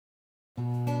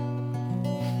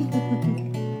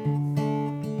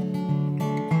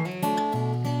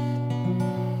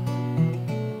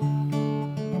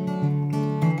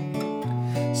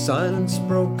Silence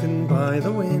broken by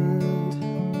the wind,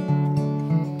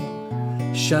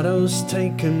 shadows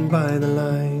taken by the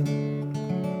light.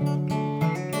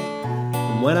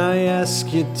 And when I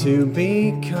ask you to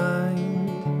be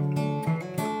kind,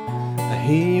 I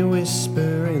hear you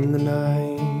whisper in the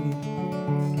night.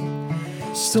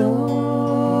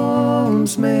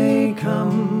 Storms may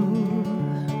come,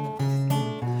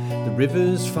 the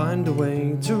rivers find a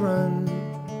way to run.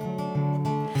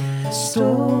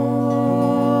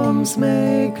 Storms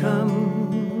may come,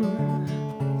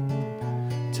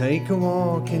 take a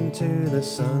walk into the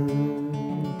sun.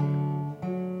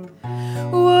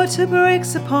 Water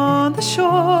breaks upon the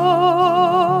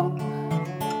shore,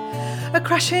 a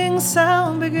crashing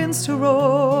sound begins to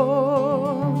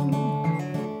roar.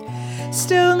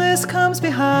 Stillness comes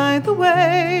behind the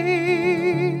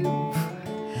wave,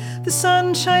 the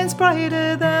sun shines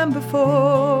brighter than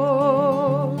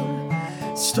before.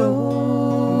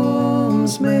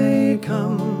 Storms may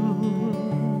come,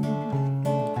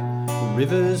 the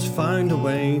rivers find a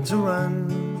way to run.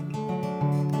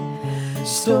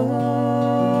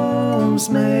 Storms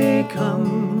may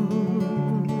come,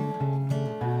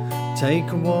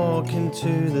 take a walk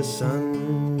into the sun.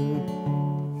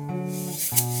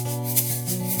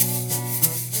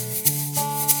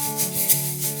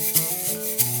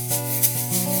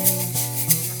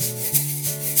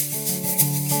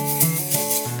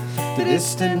 The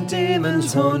distant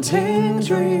demons haunting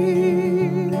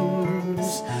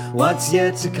dreams, what's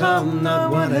yet to come,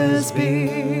 not what has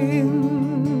been.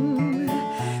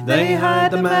 They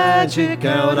hide the magic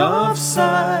out of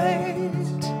sight,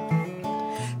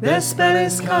 their spell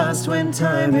is cast when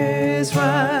time is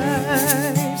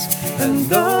right. And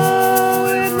though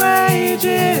it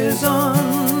rages on,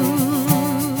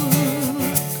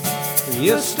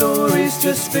 your story's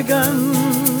just begun.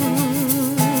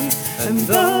 And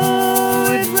though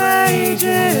it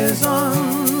rages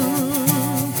on,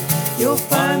 you'll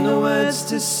find the words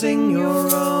to sing your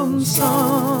own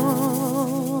song.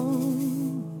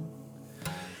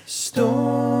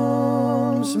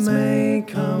 Storms may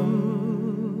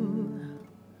come,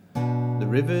 the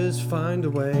rivers find a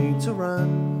way to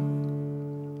run.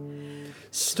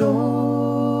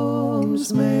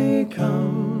 Storms may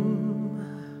come,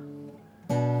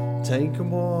 take a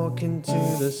walk into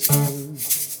the sun.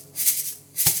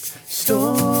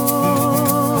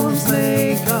 Storms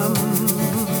may come,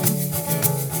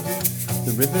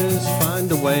 the rivers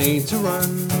find a way to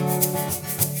run.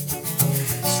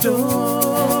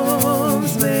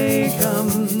 Storms may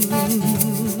come,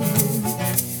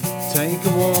 take a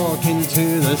walk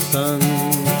into the sun.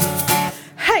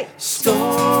 Hey!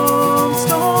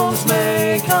 Storms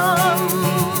may come,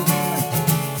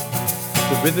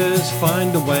 the rivers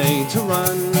find a way to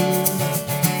run.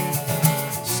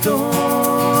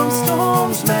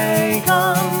 Storms may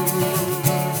come,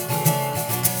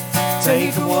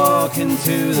 take a walk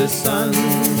into the sun.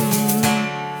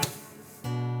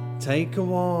 Take a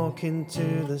walk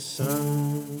into the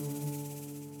sun.